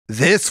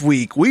This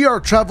week, we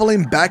are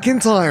traveling back in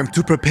time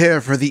to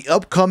prepare for the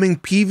upcoming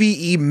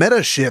PvE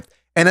meta shift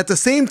and at the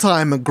same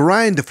time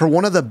grind for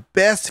one of the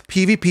best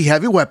PvP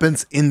heavy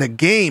weapons in the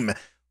game.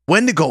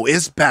 Wendigo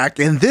is back,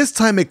 and this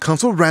time it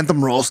comes with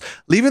random rolls,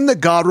 leaving the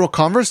god roll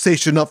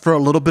conversation up for a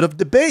little bit of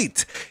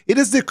debate. It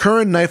is the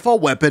current nightfall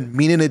weapon,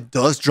 meaning it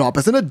does drop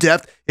as an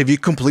adept if you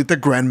complete the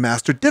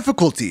Grandmaster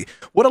difficulty.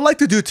 What I'd like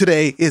to do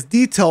today is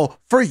detail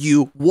for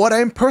you what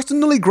I'm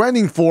personally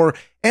grinding for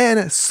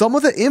and some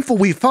of the info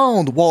we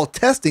found while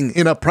testing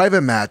in a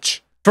private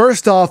match.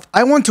 First off,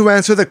 I want to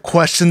answer the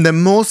question that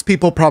most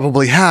people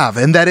probably have,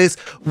 and that is,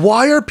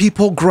 why are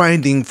people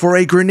grinding for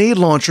a grenade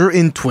launcher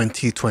in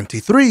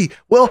 2023?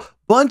 Well,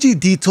 Bungie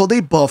detailed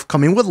a buff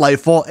coming with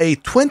Lightfall, a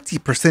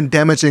 20%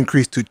 damage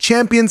increase to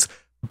champions,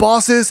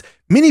 bosses,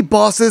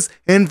 mini-bosses,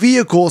 and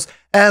vehicles,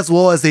 as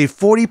well as a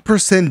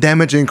 40%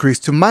 damage increase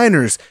to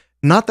miners.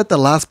 Not that the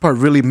last part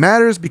really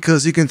matters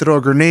because you can throw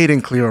a grenade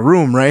and clear a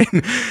room, right?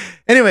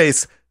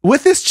 Anyways,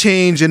 with this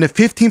change and a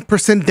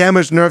 15%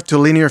 damage nerf to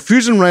linear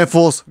fusion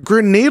rifles,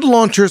 grenade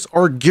launchers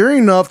are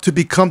gearing up to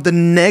become the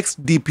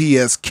next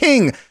DPS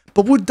king,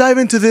 but we'll dive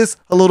into this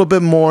a little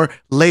bit more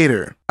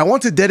later. I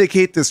want to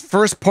dedicate this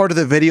first part of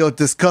the video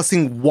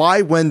discussing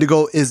why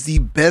Wendigo is the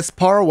best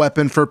power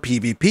weapon for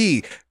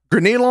PvP.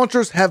 Grenade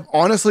launchers have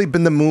honestly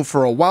been the move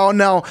for a while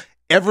now.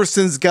 Ever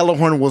since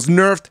Gjallarhorn was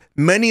nerfed,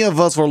 many of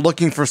us were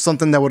looking for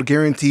something that would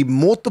guarantee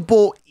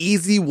multiple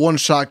easy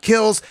one-shot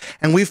kills,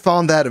 and we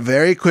found that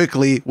very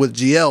quickly with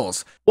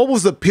GLs. What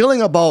was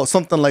appealing about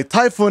something like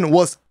Typhoon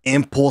was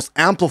Impulse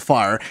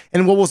Amplifier,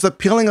 and what was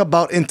appealing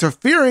about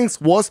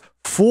Interference was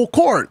Full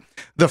Court.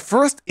 The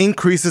first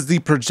increases the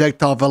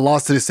projectile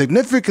velocity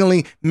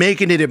significantly,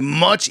 making it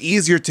much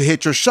easier to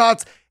hit your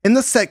shots, and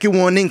the second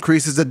one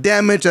increases the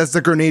damage as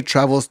the grenade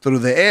travels through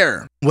the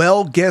air.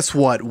 Well, guess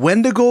what?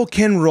 Wendigo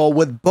can roll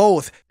with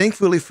both.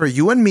 Thankfully for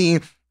you and me,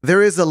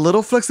 there is a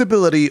little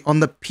flexibility on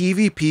the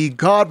PvP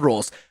god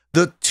rolls.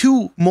 The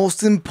two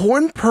most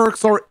important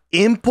perks are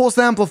Impulse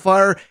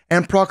Amplifier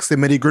and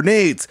Proximity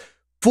Grenades.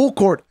 Full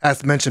Court,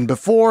 as mentioned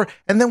before,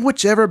 and then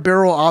whichever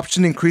barrel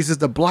option increases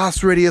the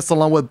blast radius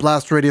along with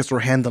blast radius for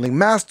handling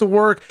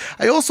masterwork.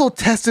 I also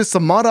tested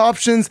some mod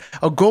options.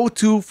 A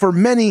go-to for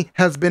many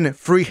has been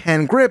free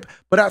hand grip,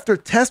 but after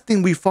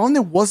testing we found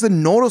it wasn't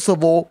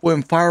noticeable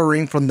when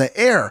firing from the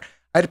air.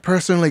 I'd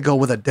personally go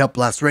with Adept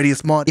Blast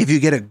Radius mod if you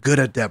get a good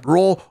Adept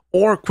roll,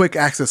 or Quick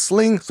Access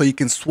Sling so you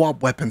can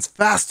swap weapons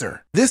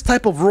faster. This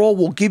type of roll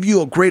will give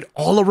you a great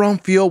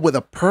all-around feel with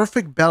a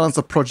perfect balance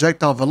of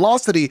projectile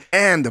velocity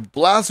and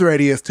blast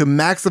radius to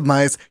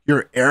maximize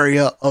your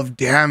area of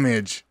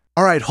damage.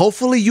 Alright,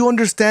 hopefully you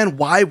understand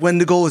why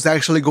Wendigo is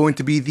actually going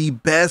to be the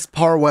best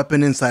power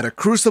weapon inside a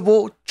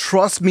Crucible.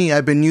 Trust me,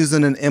 I've been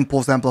using an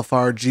Impulse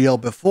Amplifier GL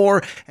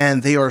before,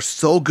 and they are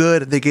so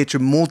good, they get you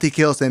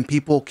multi-kills and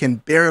people can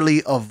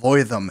barely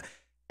avoid them.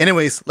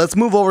 Anyways, let's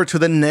move over to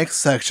the next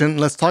section.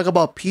 Let's talk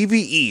about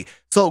PvE.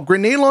 So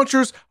grenade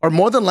launchers are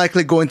more than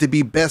likely going to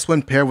be best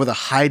when paired with a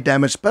high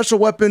damage special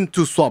weapon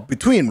to swap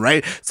between,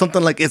 right?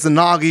 Something like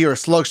Izanagi or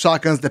slug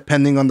shotguns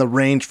depending on the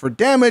range for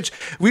damage.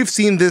 We've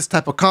seen this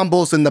type of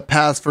combos in the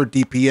past for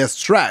DPS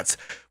strats.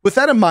 With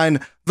that in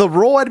mind, the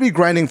role I'd be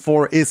grinding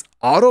for is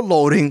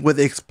auto-loading with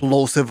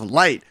explosive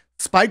light.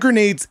 Spike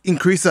grenades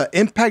increase the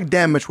impact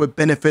damage with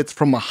benefits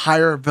from a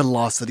higher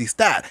velocity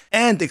stat,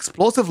 and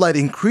explosive light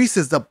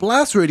increases the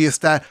blast radius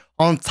stat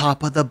on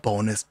top of the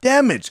bonus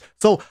damage.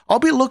 So I'll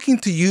be looking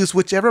to use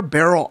whichever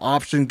barrel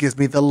option gives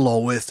me the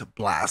lowest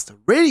blast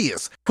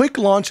radius. Quick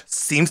launch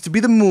seems to be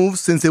the move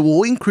since it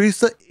will increase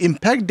the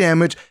impact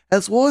damage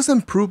as well as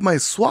improve my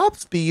swap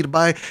speed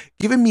by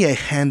giving me a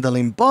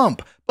handling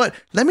bump. But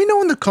let me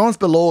know in the comments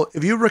below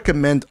if you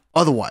recommend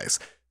otherwise.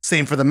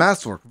 Same for the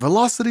masterwork,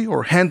 velocity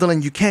or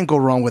handling, you can't go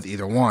wrong with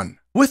either one.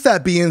 With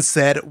that being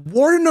said,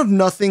 Warden of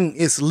Nothing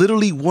is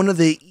literally one of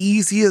the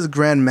easiest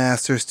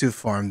Grandmasters to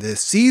farm this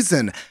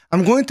season.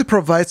 I'm going to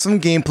provide some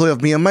gameplay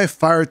of me and my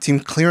fire team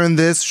clearing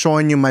this,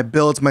 showing you my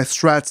builds, my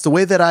strats, the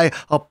way that I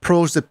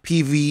approach the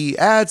PvE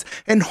ads,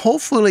 and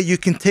hopefully you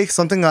can take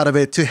something out of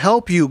it to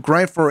help you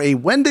grind for a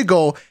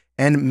Wendigo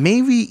and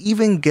maybe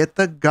even get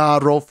the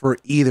god roll for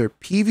either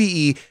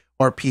PvE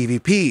or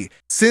PvP.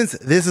 Since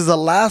this is the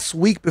last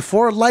week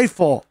before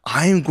Lightfall,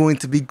 I am going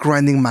to be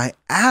grinding my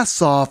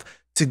ass off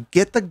to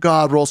get the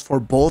god rolls for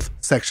both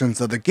sections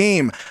of the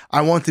game.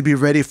 I want to be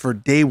ready for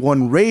day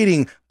one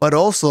raiding, but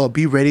also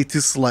be ready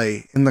to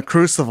slay in the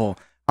Crucible.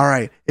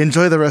 Alright,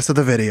 enjoy the rest of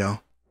the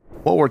video.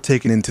 What we're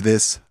taking into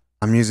this,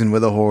 I'm using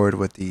Wither Horde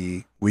with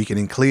the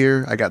Weakening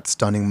Clear. I got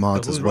Stunning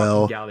mods as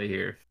well.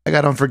 Here? I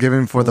got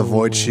Unforgiven for the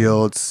Void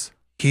Shields,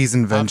 Keys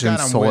and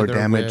Vengeance, solar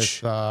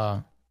damage.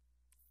 Gonna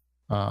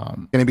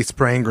be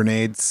spraying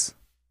grenades.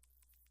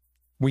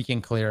 Weaken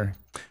Clear.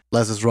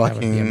 Les is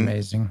rocking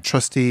amazing.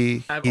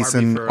 Trusty. He's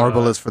an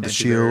Arbalest for the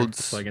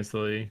shields.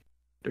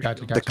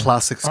 The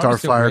classic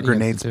Starfire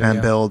grenade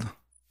spam build.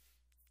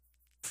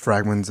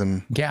 Fragments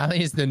and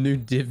Galley is the new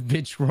div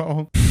bitch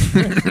roll.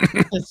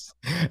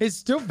 it's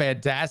still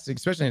fantastic,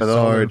 especially in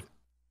Lord.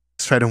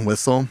 Stride and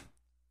Whistle.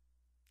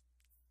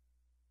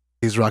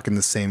 He's rocking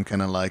the same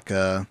kind of like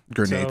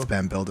grenade So-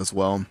 spam build as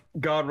well.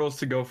 God rolls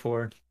to go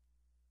for.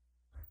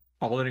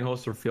 Alternating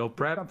host or field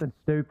prep. Something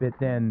stupid,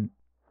 then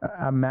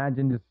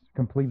imagine just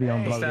completely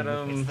Instead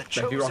unbloating. like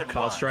if you rock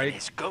Call Strike,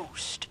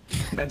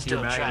 empty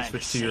your mag and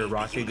switch to your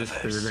rocket just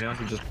for your grenade,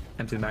 you just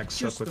empty the mag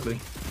so quickly.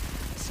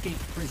 Escape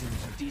prisoners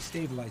are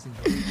destabilizing.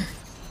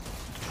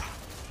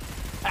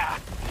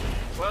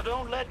 Well,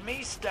 don't let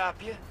me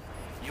stop you.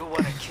 You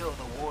want to kill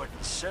the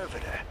warden's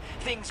servitor.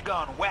 Things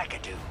gone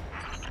wackadoo.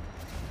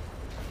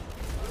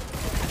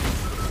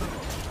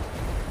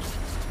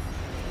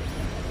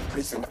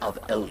 Prison of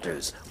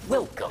Elders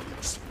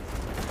welcomes.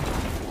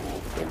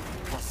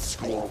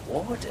 Imposter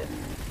Warden,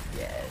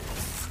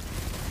 yes.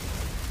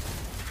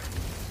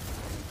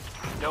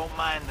 Don't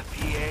mind the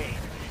PA.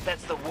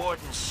 That's the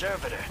warden's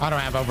servitor. I don't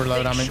have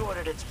overload on me.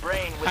 Shorted its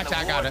brain when Actually,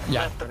 the I got warden it,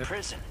 yeah. left the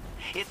prison.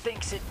 It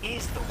thinks it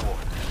is the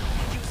warden.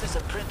 It uses a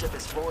print of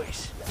his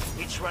voice.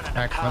 It's running a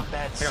Excellent.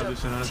 combat I got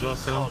Lucian on as well,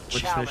 so called we'll just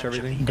finish Challenge of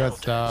everything. the Good Elders.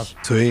 stuff.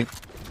 Sweet.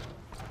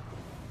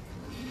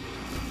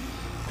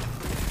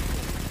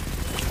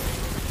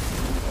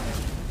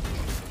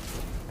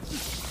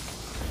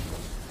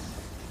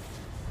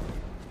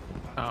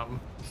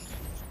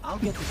 I'll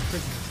get this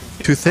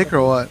prisoner. Too thick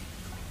or what?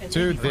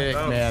 Too thick,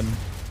 man.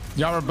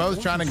 Y'all were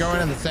both trying to go in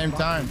at the same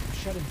time.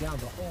 Shutting down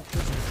the whole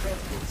prison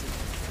transport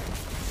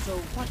system.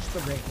 So watch the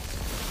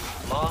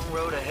race. Long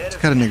road ahead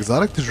of Got an you.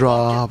 exotic to Get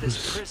drop.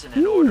 this prison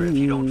in order if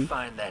you don't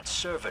find that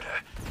servitor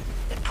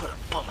and put a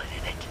bullet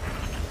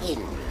in it.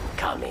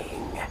 Incoming.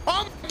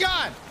 Oh my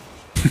god!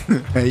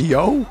 Hey,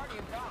 yo.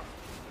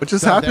 What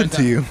just happened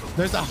to you?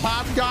 There's a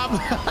hobgoblin.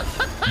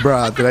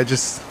 Bruh, did I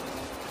just...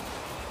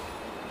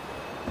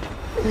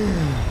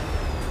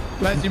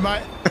 Les, you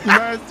might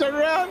turn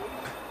around.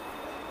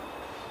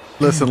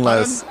 Listen,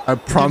 Les, I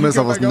promise I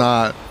come was back up?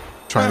 not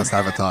trying to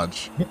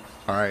sabotage.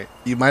 All right.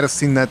 You might have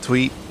seen that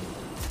tweet.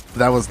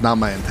 That was not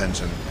my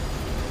intention.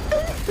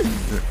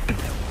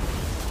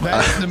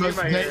 That is the most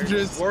my hair.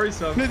 dangerous.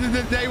 Worrisome. This is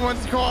the day one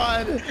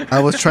squad. I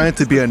was trying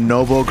to be a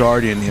noble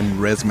guardian and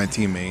res my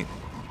teammate.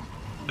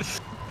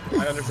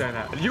 I understand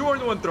that. You were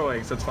the one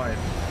throwing, so it's fine.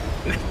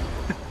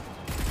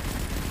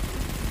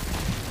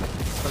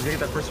 Let's get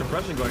that first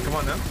impression going. Come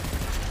on now.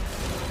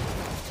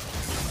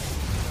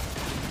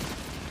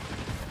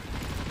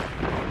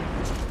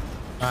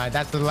 All right,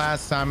 that's the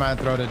last time I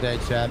throw today,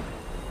 chat.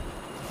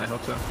 I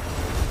hope so.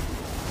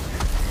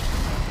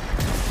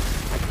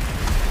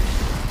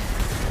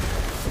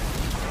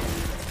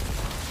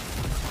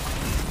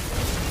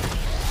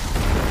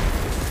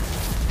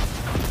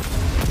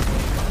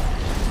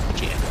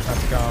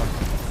 Let's go.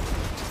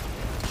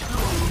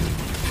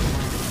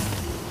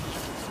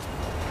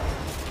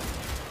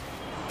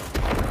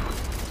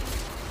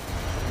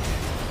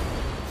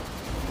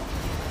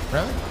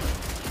 Really?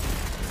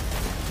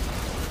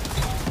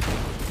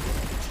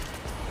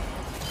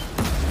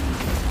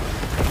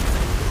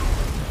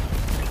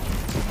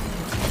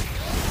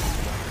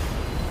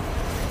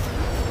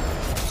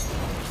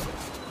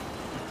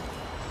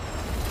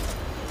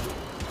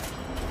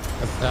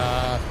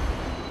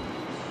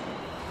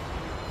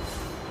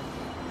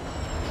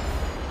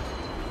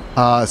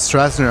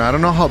 Strasner, I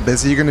don't know how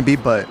busy you're gonna be,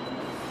 but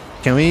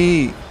can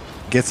we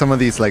get some of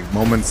these like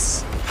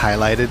moments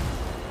highlighted?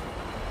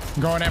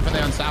 Going in for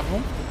the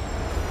unstoppable.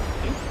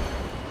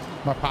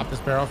 I'm gonna pop this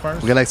barrel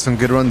first. We got like some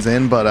good runs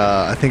in, but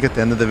I think at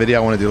the end of the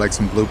video I want to do like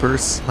some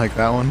bloopers, like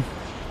that one.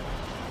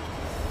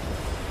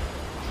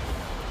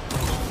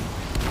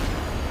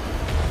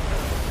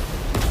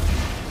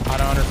 I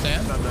don't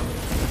understand.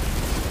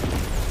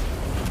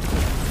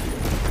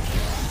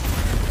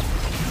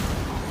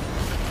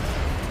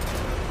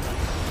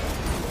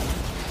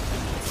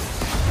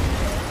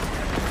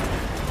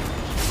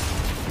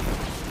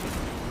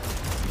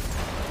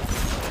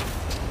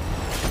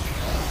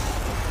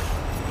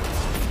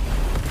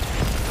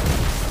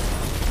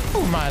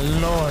 Oh my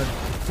lord.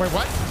 Wait,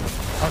 what?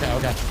 Okay,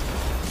 okay.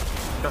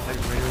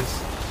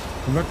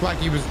 It looked like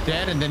he was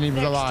dead and then he was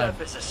Next alive.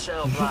 up is a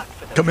cell block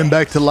for the Coming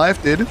back vets. to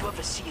life, dude. You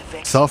ever see a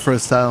vex? Sulfur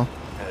style.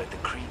 The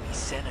creamy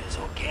center's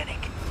organic.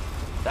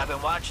 I've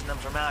been watching them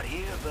from out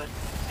here, but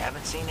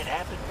haven't seen it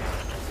happen.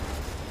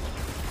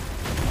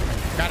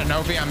 Got an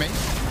OV on me.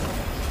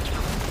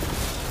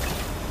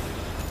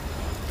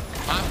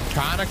 I'm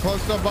kind of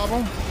close to a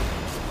bubble.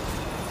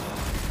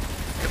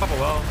 Get up a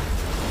well.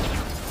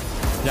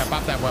 Yeah,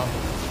 pop that well.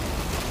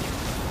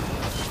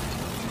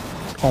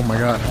 Oh my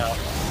god.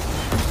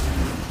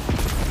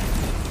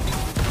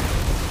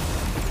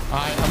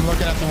 Alright, I'm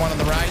looking at the one on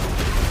the right.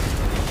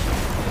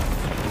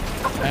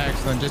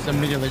 Excellent, just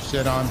immediately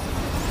shit on.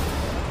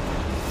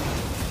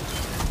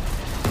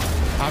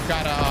 I've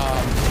got a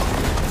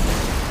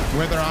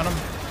wither on him.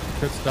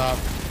 Good stuff.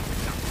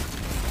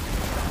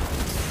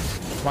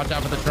 Watch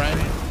out for the train.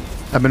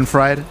 I've been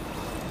fried.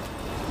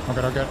 Okay,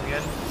 okay.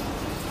 Again.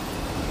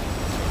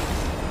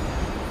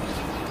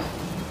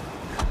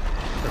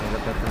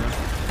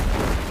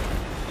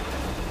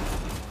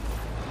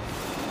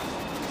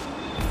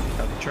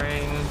 Got the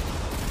train.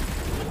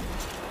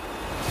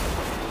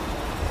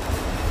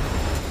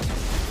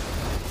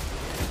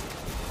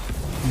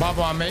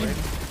 Bubble on me.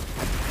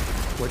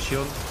 What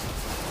shield?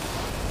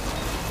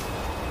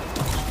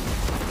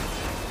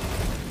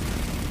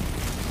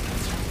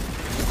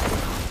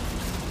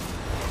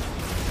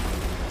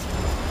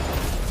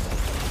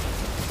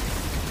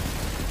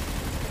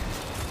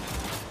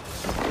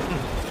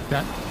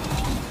 Okay.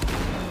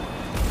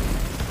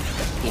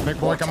 Big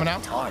boy coming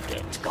out.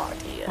 Target,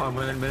 Guardian. Oh, I'm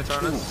winning minutes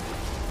on us.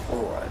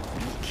 Or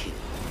be killed.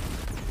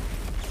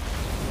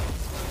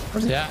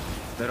 Where's he at?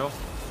 Middle.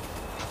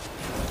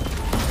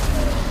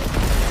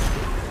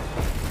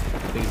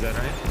 I think he's dead,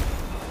 right?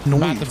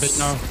 About to be,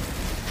 no.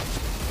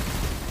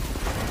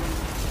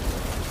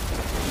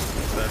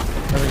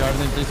 There we go.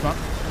 Everything's decent.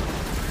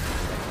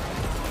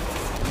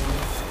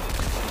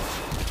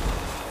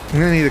 I'm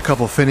gonna need a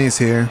couple finnies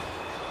here.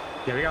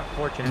 Yeah, we got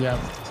 4 champions Yeah.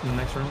 in the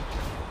next room.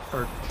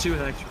 Or 2 in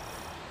the next room.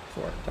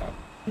 4 top.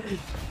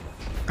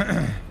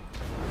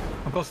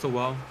 I'm close to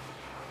well.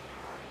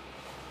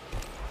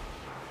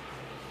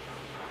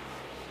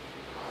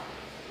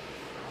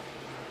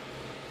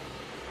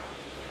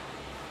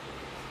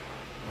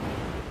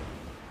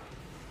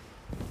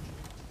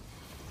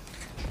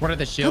 What are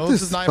the Got shields?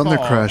 this Snipe? Thunder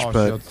All Crash,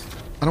 but shields.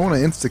 I don't want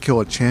to insta kill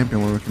a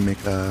champion where we can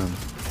make a.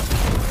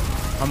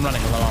 I'm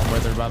running low on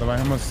Wither, by the way.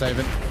 I'm gonna save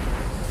it.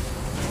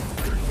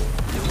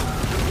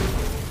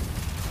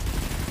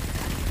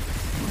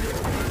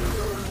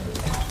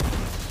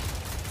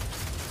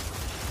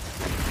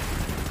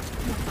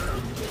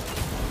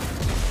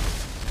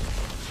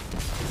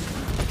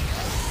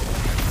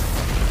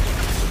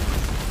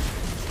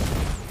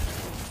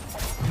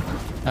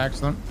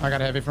 Excellent. I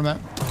got heavy from that.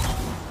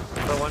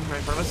 Got one right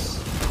in front of us.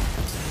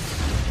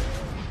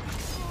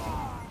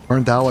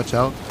 Burned out, watch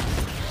out.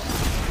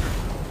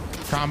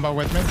 Combo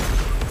with me.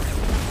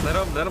 Let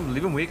him,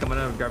 leave him weak. I'm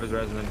gonna grab his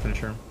res and then finish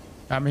him.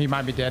 He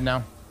might be dead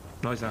now.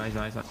 No, he's not, he's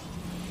not, he's not.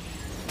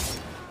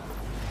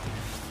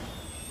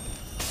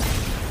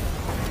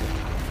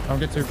 Don't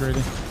get too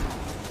greedy.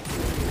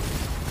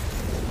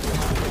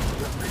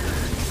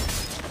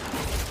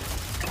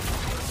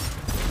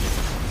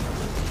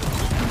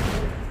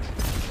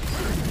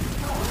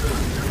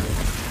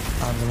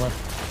 On the left.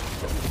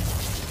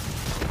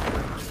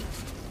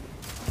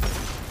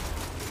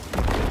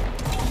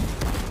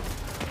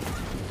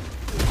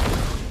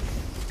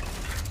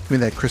 Give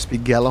me that crispy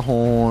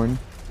Gallahorn.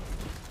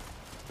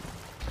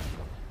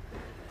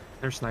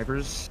 There's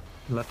snipers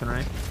left and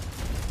right.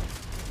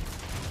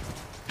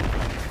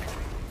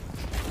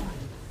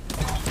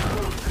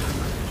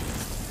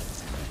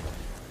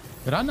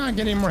 Did I not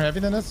get any more heavy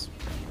than this?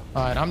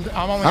 All right, I'm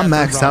only. I'm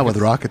at 2 maxed out with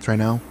rockets right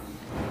now.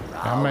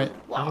 I might.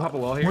 I'm gonna pop a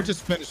wall here. We'll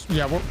just finish.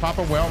 Yeah, we'll pop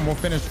a well and we'll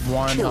finish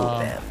one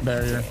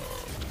barrier.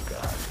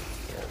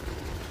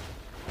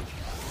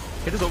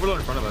 Hit this overload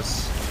in front of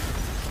us.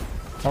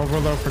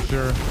 Overload for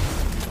sure.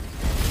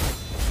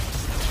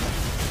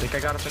 Think I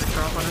got a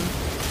finisher off on him?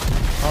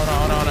 Hold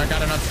on. I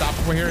got an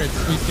unstoppable here.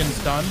 He's getting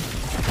stunned.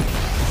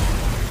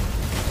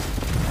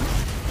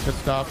 Good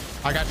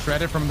stuff. I got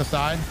shredded from the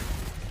side.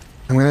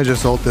 I'm gonna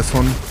just ult this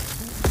one.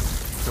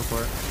 Go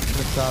for it.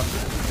 Good stuff.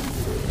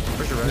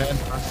 Push your res. Dead.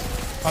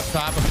 Up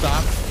top.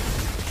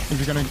 If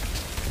you're gonna,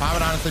 I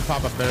would honestly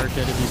pop a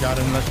barricade if you got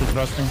it, unless you're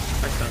thrusting.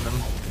 I stunned him.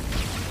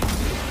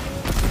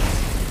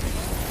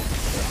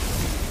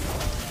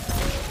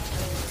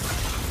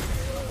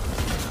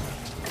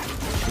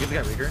 You get the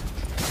guy weaker.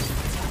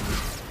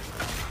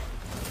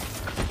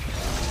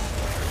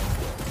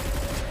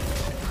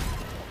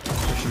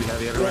 There should be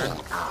heavy everywhere.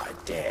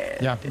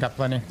 Dead. Yeah, got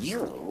plenty.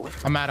 You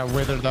I'm out of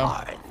Wither though.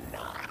 are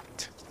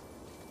not.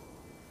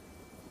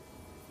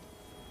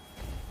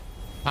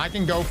 I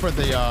can go for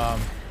the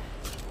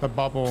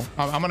bubble.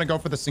 I'm gonna go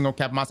for the single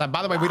cap on my side.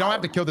 By the way, we don't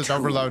have to kill this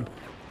overload.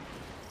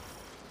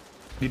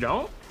 You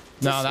don't?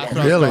 No, that's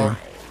what Really? I was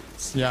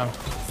told. Yeah,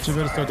 she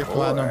would still get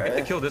platinum. I have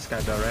to kill this guy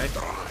though, right?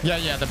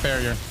 Yeah, the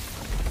barrier.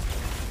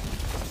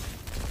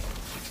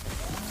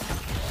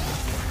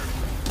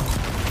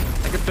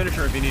 I can finish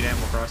her if you need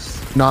ammo for us.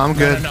 No, I'm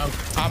good. No,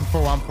 I'm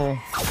full.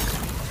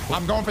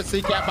 I'm going for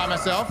C cap by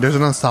myself. There's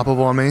an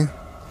unstoppable on me.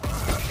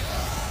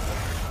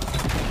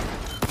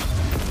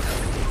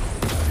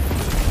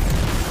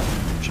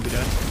 Should be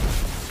dead.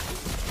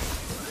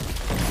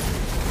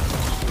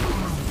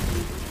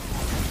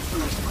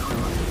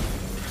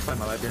 Find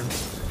my life here.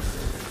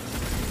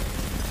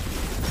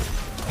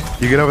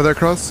 You get over there,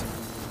 Cross?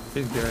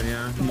 He's good,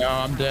 yeah. No,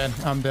 I'm dead.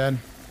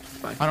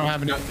 Fine. I don't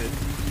have any. Got it.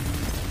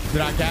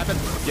 Did I cap it?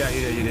 Yeah,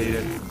 you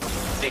did.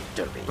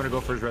 Victory. I'm gonna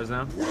go for his res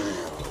now.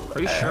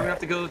 Are you sure we have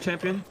to kill the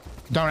champion?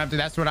 Don't have to.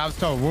 That's what I was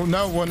told. We'll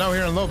know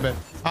here in a little bit.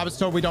 I was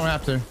told we don't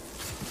have to.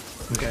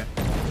 Okay.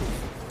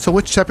 So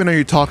which champion are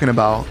you talking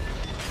about?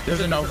 There's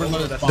an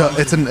overload.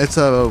 It's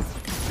a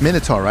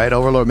Minotaur, right?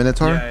 Overlord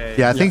Minotaur?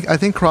 Yeah, I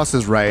think Cross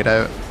is right.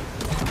 The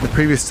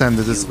previous time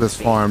that this was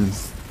farmed,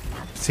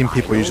 seen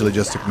people usually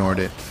just ignored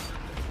it.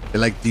 They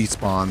like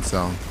despawn,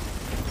 so.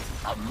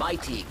 A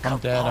mighty I'm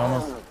dead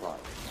almost.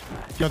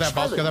 Kill that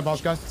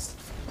boss, guys.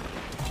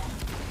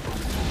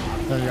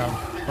 There you go.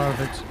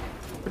 Perfect.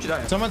 Where'd you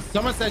die?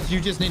 Someone says you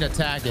just need to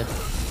tag it.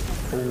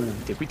 Oh,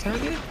 did we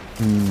tag it?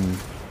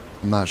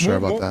 I'm not sure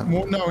about that.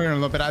 We'll know here in a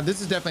little bit.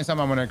 This is definitely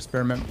something I want to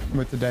experiment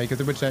with today because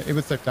it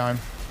would save time.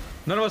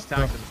 None of us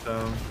tagged him,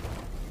 so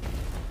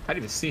I didn't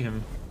even see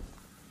him.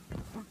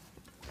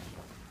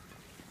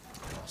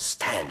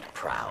 Stand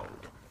proud.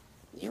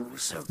 You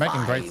survived.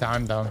 Making great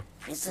time though.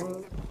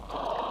 Prison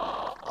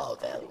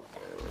of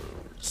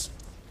elders.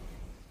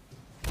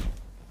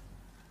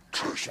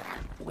 Treasure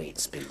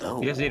waits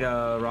below. You guys need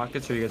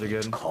rockets, or you guys are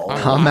good?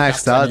 I'm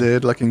maxed out,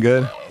 dude. Looking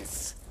good.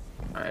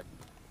 Alright.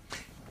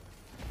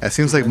 It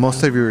seems like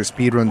most of your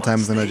speedrun time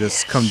is gonna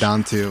just come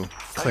down to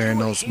clearing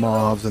those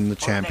mobs and the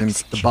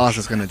champions. The boss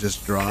is gonna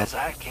just drop. Because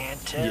I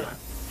can't tell. Yeah.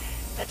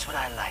 That's what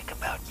I like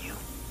about you.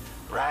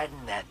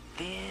 Riding that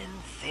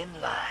thin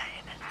line.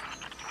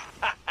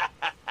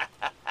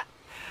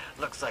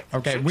 Looks like the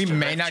Okay, trip's we to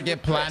may left not you get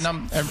a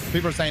present. platinum.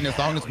 People are saying as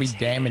long as we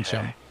damage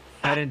him.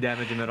 I didn't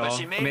damage him at all.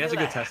 she I made mean, that's a me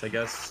good laugh. test, I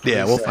guess.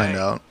 Yeah, we'll find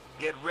out.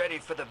 Get ready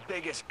for the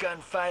biggest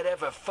gunfight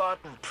ever fought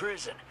in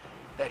prison.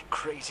 That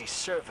crazy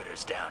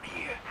servitor's down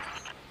here.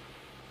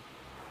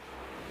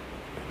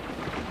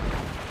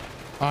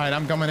 All right,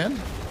 I'm coming in.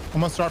 I'm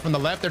gonna start from the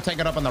left. They're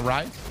taking up on the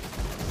right.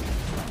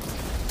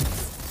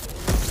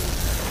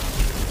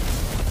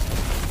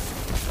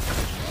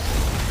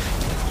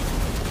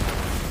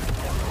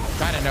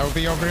 Got an OV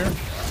over here.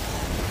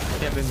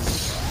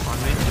 Kevin's on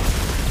me.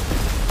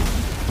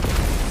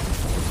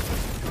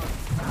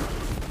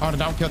 Oh,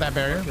 don't kill that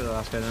barrier. Kill the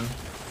last guy then.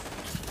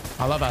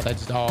 I love how they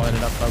just all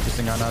ended up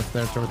focusing on us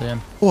there toward the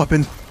end. Oh, I've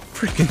been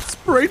freaking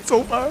sprayed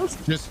so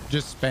fast. Just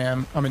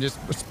spam. I mean, just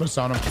push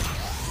on them.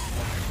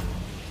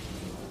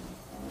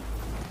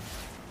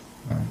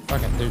 Oh,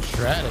 fucking dude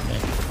shredded me.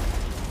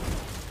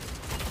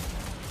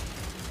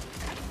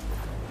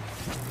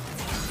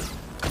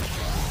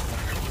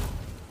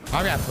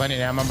 I've got plenty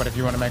of ammo, but if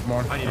you want to make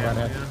more, I need go right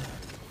ammo, ahead.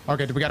 yeah.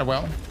 Okay, do we got a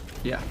well?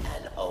 Yeah.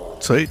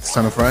 Sweet, it's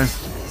time to fry.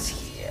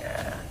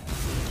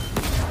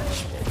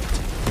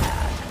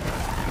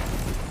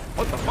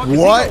 What the fuck is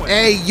What? he going?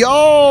 Hey,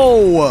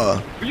 yo!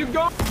 Where you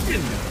going?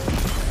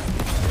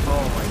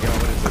 Oh my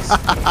god, what is this?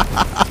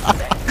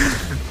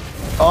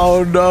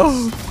 Oh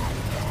no!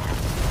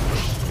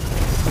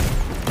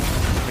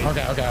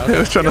 Okay. He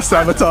was trying to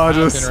sabotage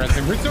That's us.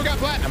 interesting. We still got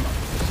platinum.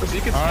 So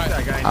you can All right.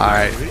 that guy.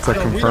 Alright, so We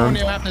don't confirmed.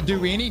 even have to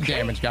do any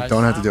damage, guys.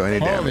 Don't have to do any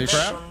Holy damage.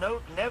 crap. Special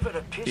note never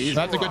to piss you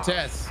That's a good off.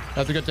 test.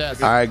 That's a good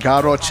test. Alright,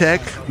 God roll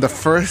check. The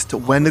first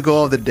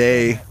Wendigo of the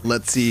day.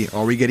 Let's see.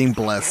 Are we getting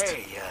blessed?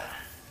 Hey,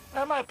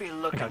 I might be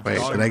looking Wait,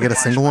 for did I get a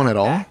single one at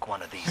all? back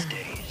one of these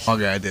days.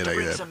 Okay, I did, I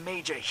Bring did. some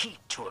major heat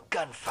to a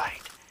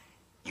gunfight.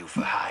 You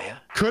for hire?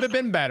 Could have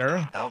been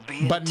better, I'll be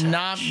in but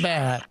not touch.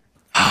 bad.